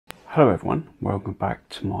Hello everyone, welcome back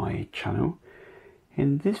to my channel.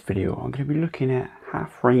 In this video I'm going to be looking at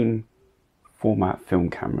half frame format film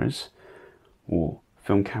cameras, or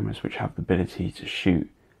film cameras which have the ability to shoot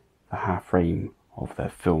the half frame of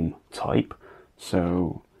their film type.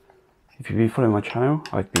 So if you've been following my channel,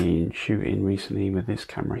 I've been shooting recently with this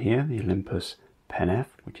camera here, the Olympus Pen-F,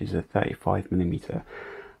 which is a 35mm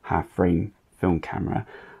half frame film camera.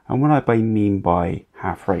 And what I mean by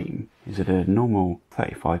half frame is that a normal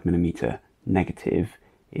 35mm negative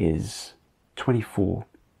is 24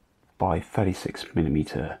 by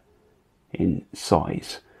 36mm in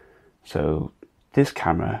size. So this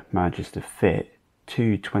camera manages to fit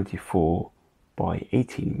two 24 by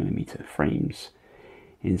 18mm frames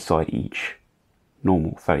inside each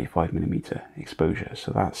normal 35mm exposure.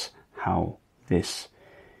 So that's how this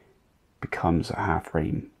becomes a half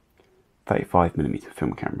frame 35mm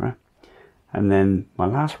film camera. And then my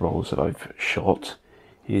last rolls that I've shot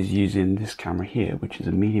is using this camera here, which is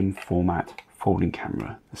a medium format folding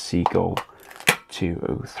camera, the Seagull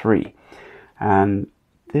 203, and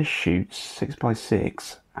this shoots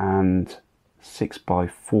 6x6 and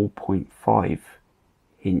 6x4.5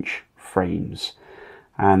 inch frames,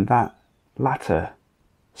 and that latter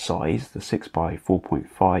size, the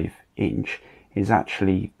 6x4.5 inch, is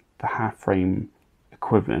actually the half frame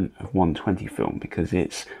equivalent of 120 film, because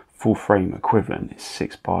its full frame equivalent is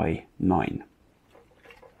 6x9.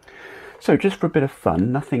 So just for a bit of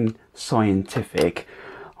fun, nothing scientific,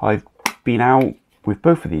 I've been out with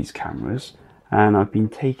both of these cameras and I've been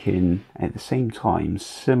taking at the same time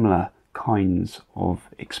similar kinds of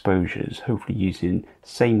exposures, hopefully using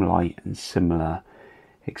same light and similar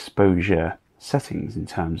exposure settings in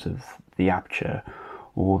terms of the aperture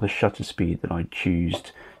or the shutter speed that I choose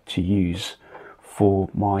to use for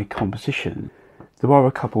my composition. There are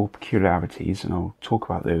a couple peculiarities and I'll talk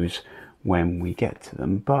about those when we get to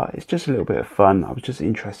them, but it's just a little bit of fun. I was just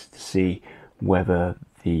interested to see whether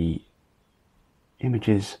the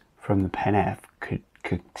images from the Pen-F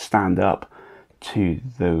could stand up to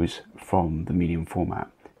those from the medium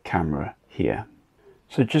format camera here.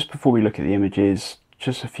 So just before we look at the images,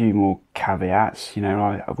 just a few more caveats. You know,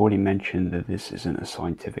 I've already mentioned that this isn't a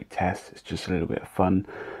scientific test, it's just a little bit of fun.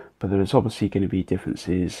 But there's obviously going to be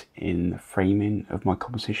differences in the framing of my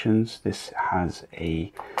compositions. This has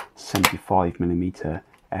a 75mm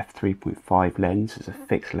f3.5 lens as a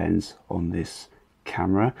fixed lens on this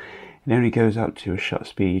camera. It only goes up to a shutter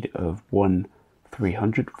speed of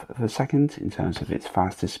 1/300th of a second in terms of its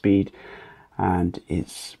fastest speed, and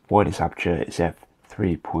its widest aperture is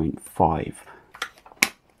f3.5.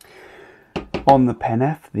 On the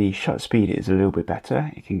Pen-F, the shutter speed is a little bit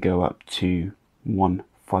better. It can go up to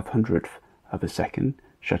 1/500th of a second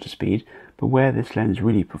shutter speed, but where this lens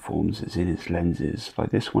really performs is in its lenses.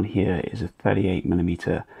 Like this one here is a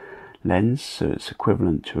 38mm lens, so it's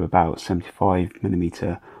equivalent to about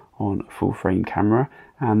 75mm on a full frame camera,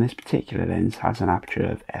 and this particular lens has an aperture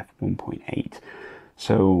of f1.8.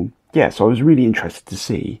 So yeah, so I was really interested to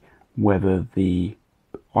see whether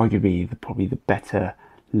probably the better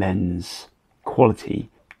lens quality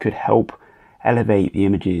could help elevate the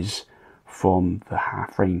images from the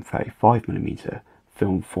half frame 35mm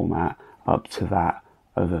film format up to that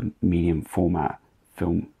of a medium format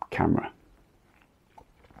film camera.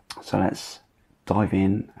 So let's dive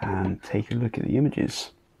in and take a look at the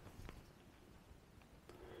images.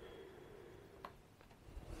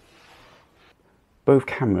 Both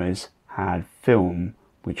cameras had film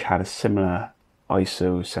which had a similar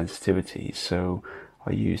ISO sensitivity, so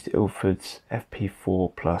I used Ilford's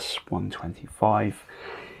FP4 plus 125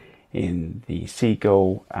 in the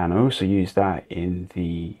Seagull, and I also used that in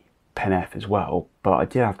the Pen-F as well, but I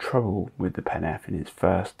did have trouble with the Pen-F in its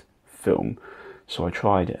first film, so I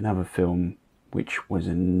tried another film which was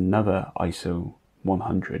another ISO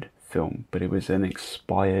 100 film, but it was an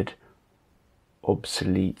expired,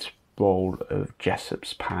 obsolete roll of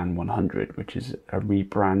Jessup's Pan 100, which is a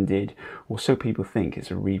rebranded, or so people think, it's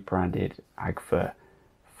a rebranded Agfa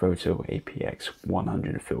Photo APX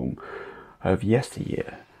 100 film of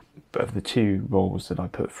yesteryear. But of the two rolls that I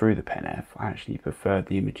put through the Pen-F, I actually preferred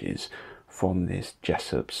the images from this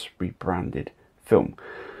Jessup's rebranded film.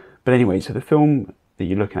 But anyway, so the film that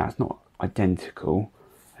you're looking at is not identical,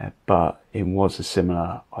 but it was a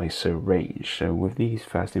similar ISO range. So with these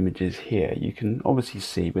first images here, you can obviously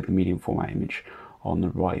see with the medium format image on the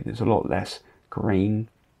right, there's a lot less grain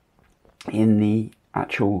in the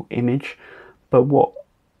actual image. But what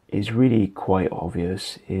is really quite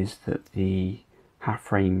obvious is that the half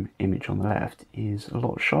frame image on the left is a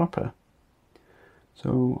lot sharper.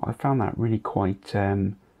 So I found that really quite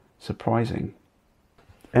surprising.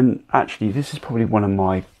 And actually this is probably one of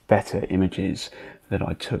my better images that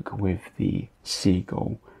I took with the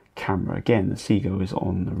Seagull camera. Again, the Seagull is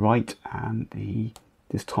on the right, and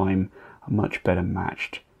this time a much better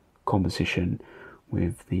matched composition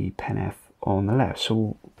with the Pen-F on the left.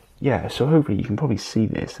 So yeah, so hopefully you can probably see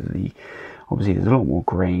this. Obviously there's a lot more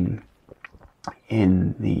grain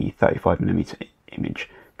in the 35mm image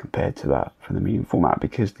compared to that from the medium format,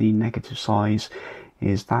 because the negative size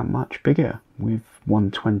is that much bigger with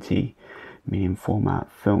 120 medium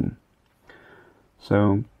format film.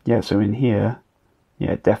 So yeah, so in here,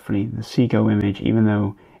 yeah, definitely the Seagull image, even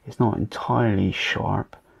though it's not entirely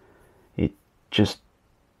sharp, it just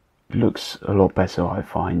looks a lot better, I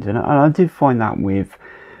find. And I did find that with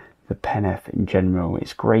the Pen-F in general.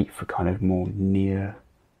 It's great for kind of more near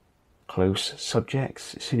close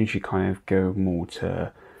subjects. As soon as you kind of go more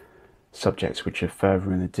to subjects which are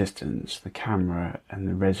further in the distance, the camera and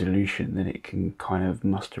the resolution that it can kind of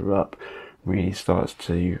muster up really starts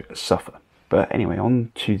to suffer. But anyway,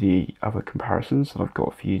 on to the other comparisons that I've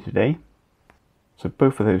got for you today. So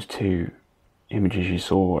both of those two images you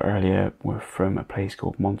saw earlier were from a place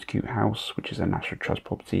called Montague House, which is a National Trust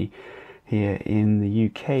property here in the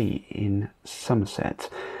UK in Somerset.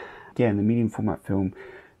 Again, the medium format film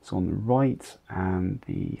is on the right and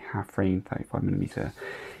the half frame 35mm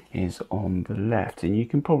is on the left. And you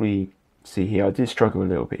can probably see here, I did struggle a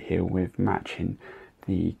little bit here with matching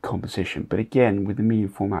the composition, but again with the medium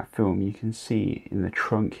format film you can see in the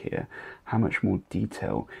trunk here how much more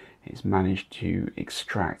detail it's managed to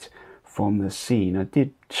extract from the scene. I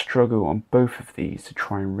did struggle on both of these to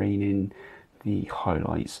try and rein in the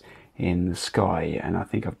highlights in the sky, and I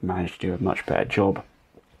think I've managed to do a much better job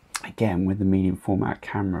again with the medium format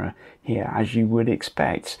camera here, as you would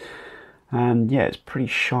expect. And yeah, it's pretty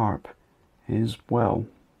sharp as well.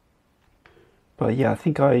 But yeah,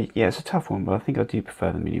 it's a tough one, but I think I do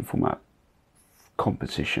prefer the medium format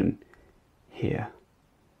composition here.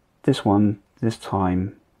 This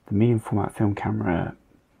time, the medium format film camera,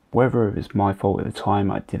 whether it was my fault at the time,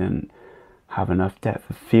 I didn't have enough depth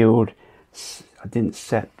of field. I didn't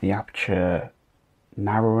set the aperture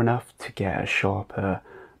narrow enough to get a sharper,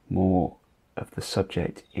 more of the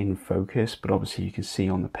subject in focus. But obviously you can see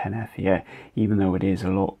on the Pen-F here, even though it is a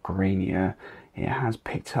lot grainier, it has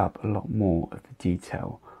picked up a lot more of the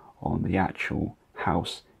detail on the actual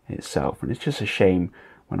house itself. And it's just a shame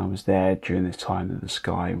when I was there during this time that the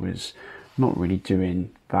sky was not really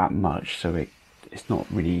doing that much, so it's not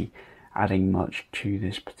really adding much to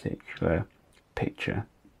this particular picture.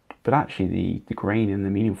 But actually the grain in the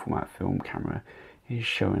medium format film camera is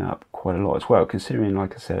showing up quite a lot as well, considering,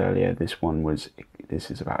 like I said earlier, this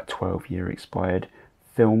is about a 12-year expired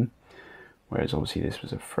film, whereas obviously this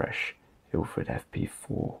was a fresh Ilford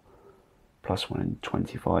FP4 plus 1 in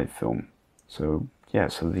 25 film. So yeah,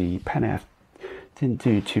 so the Pen-F didn't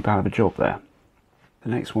do too bad of a job there. The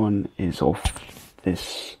next one is off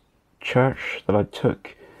this church that I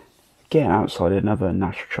took, again outside another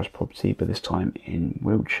National Trust property, but this time in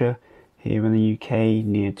Wiltshire here in the UK,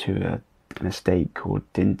 near to an estate called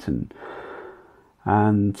Dinton.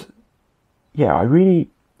 And yeah, I really,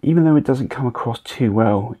 even though it doesn't come across too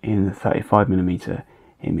well in the 35mm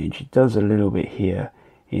image, it does a little bit here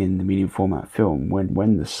in the medium format film.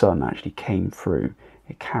 When the sun actually came through,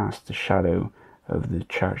 it cast the shadow of the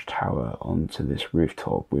church tower onto this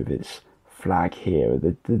rooftop with its flag here.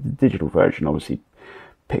 The digital version obviously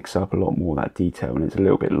picks up a lot more of that detail, and it's a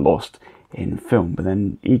little bit lost in film, but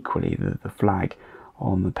then equally the flag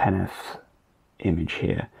on the Pen-F image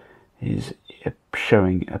here is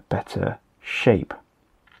showing a better shape.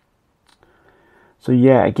 So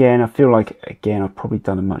yeah, again, I feel like I've probably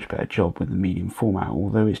done a much better job with the medium format,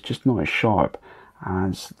 although it's just not as sharp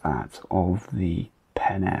as that of the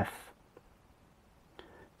Pen-F.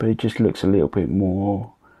 But it just looks a little bit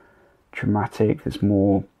more dramatic. There's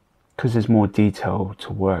more, because there's more detail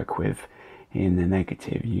to work with in the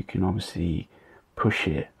negative, you can obviously push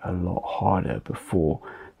it a lot harder before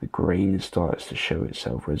the grain starts to show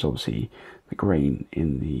itself, whereas obviously the grain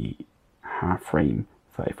in the half frame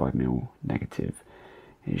 35mm negative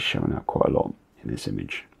is showing up quite a lot in this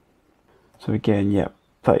image. So again, yeah,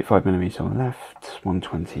 35mm on the left,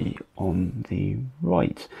 120 on the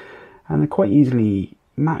right, and they're quite easily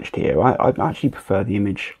matched here. I actually prefer the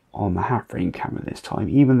image on the half frame camera this time,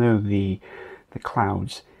 even though the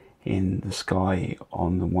clouds in the sky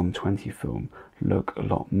on the 120 film look a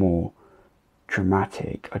lot more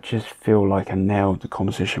dramatic. I just feel like I nailed the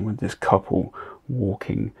composition with this couple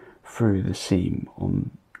walking through the scene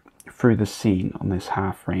on this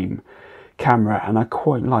half frame camera. And I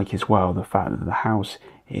quite like as well the fact that the house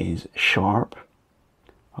is sharp,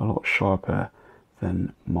 a lot sharper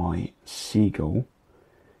than my Seagull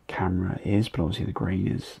camera is, but obviously the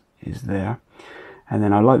grain is there. And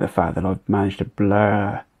then I like the fact that I've managed to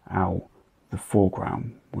blur out the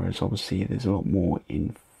foreground, whereas obviously there's a lot more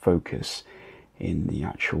in focus in the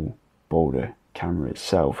actual Boulder camera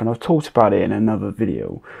itself. And I've talked about it in another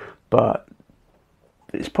video, but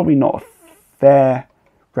it's probably not a fair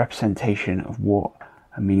representation of what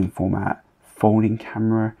a medium format folding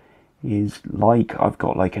camera is like. I've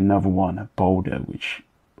got like another one, a Boulder, which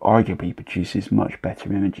arguably produces much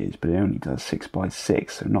better images, but it only does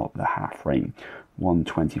 6x6, so not the half frame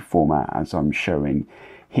 120 format as I'm showing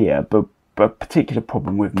here. But a particular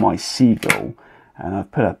problem with my Seagull, and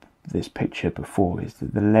I've put up this picture before, is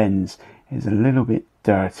that the lens is a little bit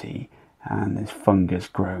dirty and there's fungus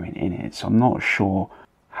growing in it, so I'm not sure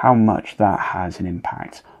how much that has an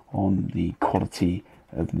impact on the quality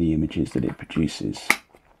of the images that it produces.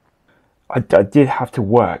 I did have to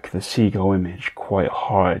work the Seagull image quite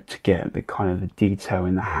hard to get the kind of the detail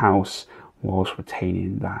in the house whilst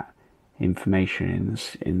retaining that information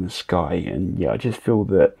in the sky. And yeah, I just feel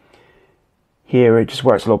that here it just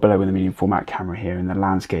works a lot better with the medium format camera here in the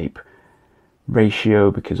landscape ratio,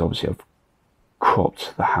 because obviously I've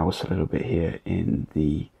cropped the house a little bit here in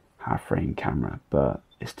the half frame camera, but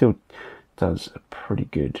it still does a pretty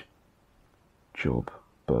good job.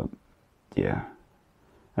 But yeah,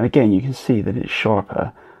 and again you can see that it's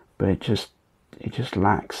sharper, but it just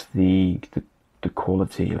lacks the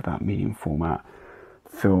quality of that medium format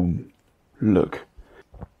film look.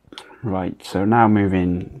 Right, so now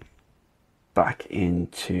moving back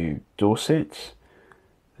into Dorset,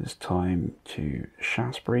 this time to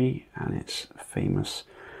Shaftesbury and its famous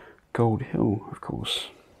Gold Hill, of course.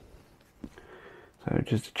 So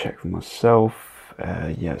just to check for myself,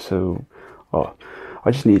 yeah, so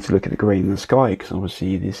I just need to look at the grain in the sky, because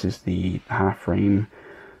obviously this is the half frame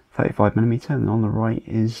 35mm and on the right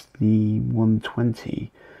is the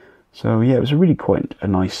 120. So yeah, it was really quite a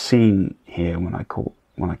nice scene here when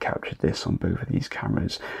I captured this on both of these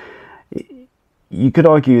cameras. You could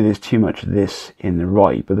argue there's too much of this in the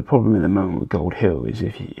right, but the problem at the moment with Gold Hill is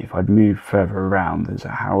if I'd moved further around, there's a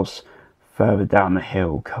house further down the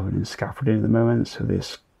hill covered in scaffolding at the moment, so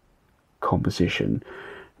this composition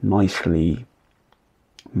nicely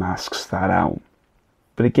masks that out.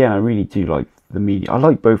 But again, I really do like the medium. I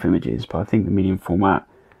like both images, but I think the medium format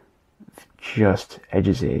just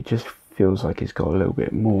edges it. It just feels like it's got a little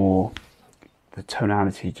bit more, the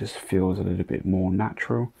tonality just feels a little bit more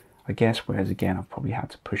natural, I guess, whereas again I've probably had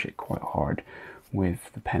to push it quite hard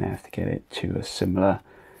with the Pen-F to get it to a similar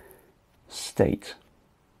state.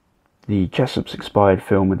 The Jessup's expired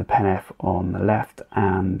film with the Pen-F on the left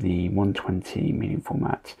and the 120 medium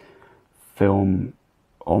format film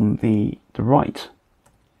on the right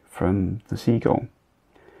from the Seagull.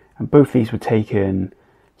 And both these were taken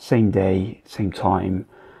same day, same time,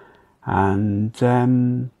 and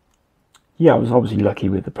yeah, I was obviously lucky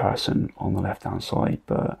with the person on the left hand side,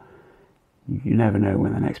 but you never know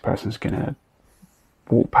when the next person's going to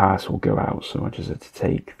walk past or go out, so I just had to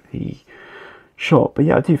take the shot. But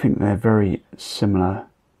yeah, I do think they're very similar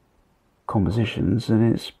compositions,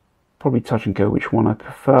 and it's probably touch and go which one I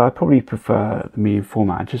prefer. I probably prefer the medium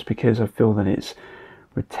format just because I feel that it's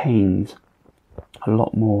retained a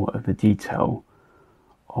lot more of the detail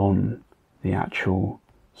on the actual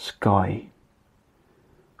sky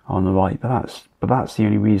on the right, but that's the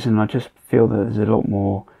only reason. I just feel that there's a lot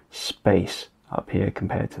more space up here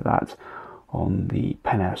compared to that on the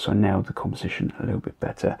Pen-F, so I nailed the composition a little bit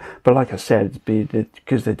better. But like I said,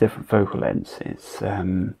 because they're different focal lengths, it's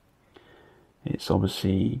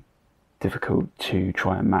obviously difficult to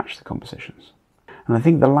try and match the compositions. And I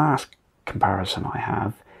think the last comparison I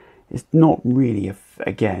have is not really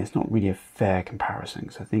it's not really a fair comparison,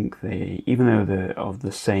 because I think even though they're of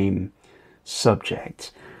the same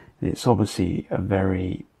subject, it's obviously a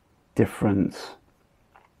very different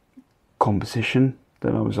composition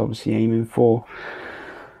that I was obviously aiming for,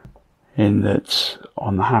 in that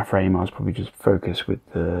on the half frame I was probably just focused with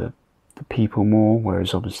the people more,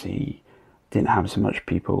 whereas obviously didn't have so much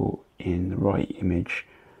people in the right image.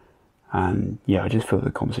 And yeah, I just feel the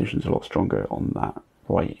composition's a lot stronger on that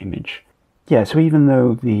right image. Yeah, so even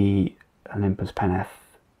though the Olympus Pen-F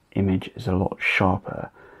image is a lot sharper,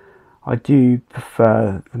 I do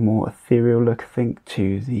prefer the more ethereal look, I think,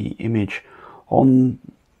 to the image on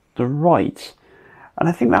the right. And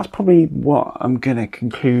I think that's probably what I'm going to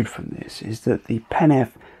conclude from this, is that the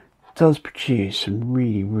Pen-F does produce some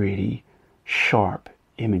really, really sharp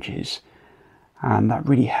images, and that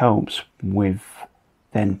really helps with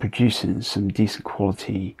then producing some decent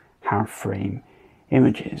quality half frame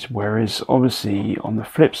images, whereas obviously on the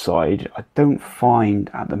flip side, I don't find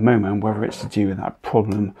at the moment, whether it's to do with that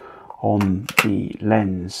problem on the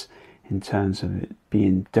lens in terms of it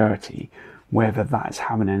being dirty, whether that's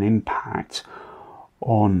having an impact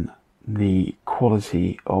on the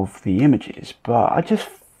quality of the images. But I just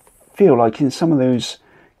feel like in some of those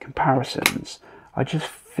comparisons, I just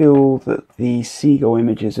feel that the Seagull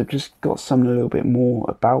images have just got something a little bit more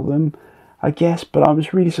about them, I guess. But I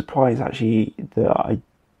was really surprised actually that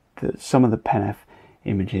some of the Pen-F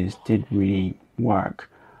images did really work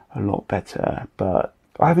a lot better. But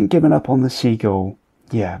I haven't given up on the Seagull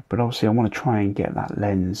yet, but obviously I want to try and get that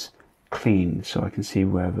lens clean so I can see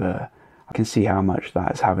how much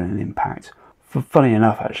that is having an impact. Funny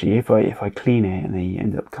enough, actually, if I clean it and they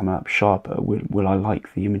end up coming up sharper, will I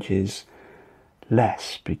like the images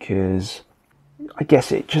less? Because I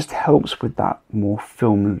guess it just helps with that more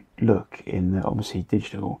film look, in that obviously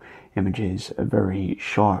digital images are very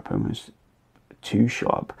sharp, almost too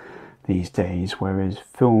sharp these days, whereas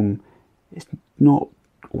film is not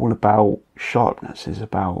all about sharpness, it's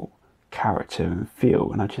about character and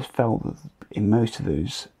feel. And I just felt that in most of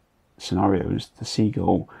those scenarios, the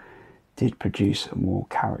Seagull did produce a more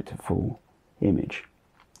characterful image.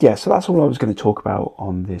 Yeah, so that's all I was going to talk about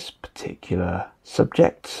on this particular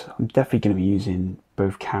subject. I'm definitely going to be using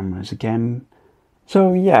both cameras again.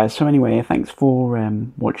 So yeah, so anyway, thanks for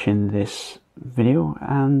watching this video,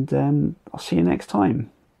 and I'll see you next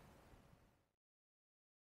time.